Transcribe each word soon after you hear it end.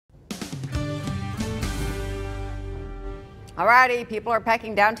Alrighty, people are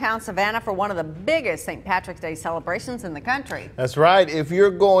packing downtown Savannah for one of the biggest St. Patrick's Day celebrations in the country. That's right. If you're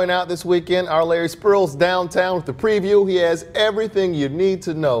going out this weekend, our Larry Spruill's downtown with the preview. He has everything you need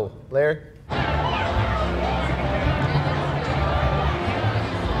to know. Larry?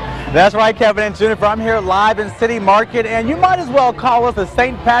 That's right, Kevin and Jennifer. I'm here live in City Market, and you might as well call us the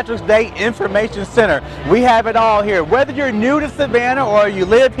St. Patrick's Day Information Center. We have it all here. Whether you're new to Savannah or you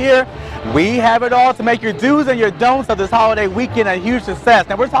live here, we have it all to make your do's and your don'ts of this holiday weekend a huge success.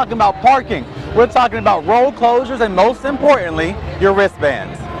 Now, we're talking about parking, we're talking about road closures, and most importantly, your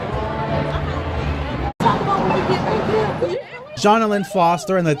wristbands. Jonalyn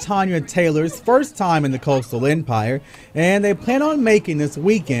Foster and LaTanya Taylor's first time in the Coastal Empire, and they plan on making this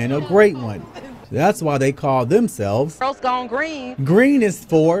weekend a great one. That's why they call themselves Girls Gone Green. Green is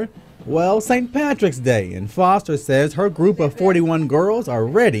for, well, St. Patrick's Day, and Foster says her group of 41 girls are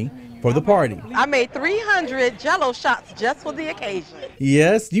ready for the party. I made 300 Jell-O shots just for the occasion.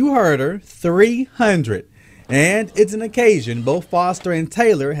 Yes, you heard her, 300. And it's an occasion both Foster and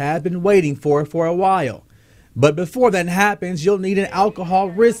Taylor have been waiting for a while. But before that happens, you'll need an alcohol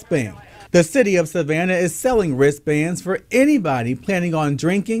wristband. The city of Savannah is selling wristbands for anybody planning on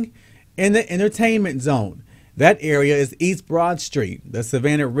drinking in the entertainment zone. That area is East Broad Street, the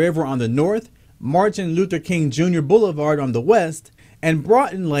Savannah River on the north, Martin Luther King Jr. Boulevard on the west, and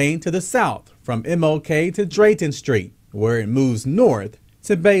Broughton Lane to the south, from MLK to Drayton Street, where it moves north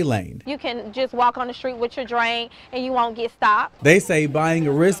to Bay Lane. You can just walk on the street with your drink and you won't get stopped. They say buying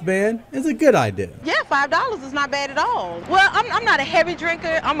a wristband is a good idea. Yeah, $5 is not bad at all. Well, I'm not a heavy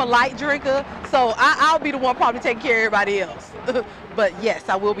drinker. I'm a light drinker, so I'll be the one probably taking care of everybody else. But yes,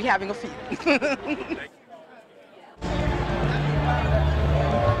 I will be having a few.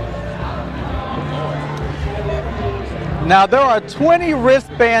 Now, there are 20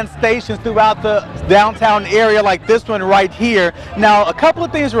 wristband stations throughout the downtown area like this one right here. Now, a couple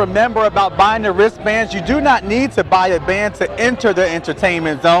of things to remember about buying the wristbands. You do not need to buy a band to enter the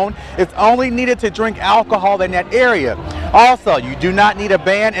entertainment zone. It's only needed to drink alcohol in that area. Also, you do not need a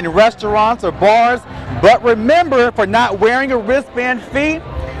band in restaurants or bars. But remember, for not wearing a wristband fee,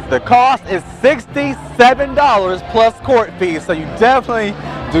 the cost is $67 plus court fees. So you definitely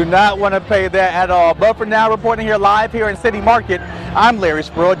do not want to pay that at all. But for now, reporting here live here in City Market, I'm Larry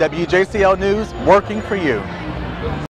Spruill, WJCL News, working for you.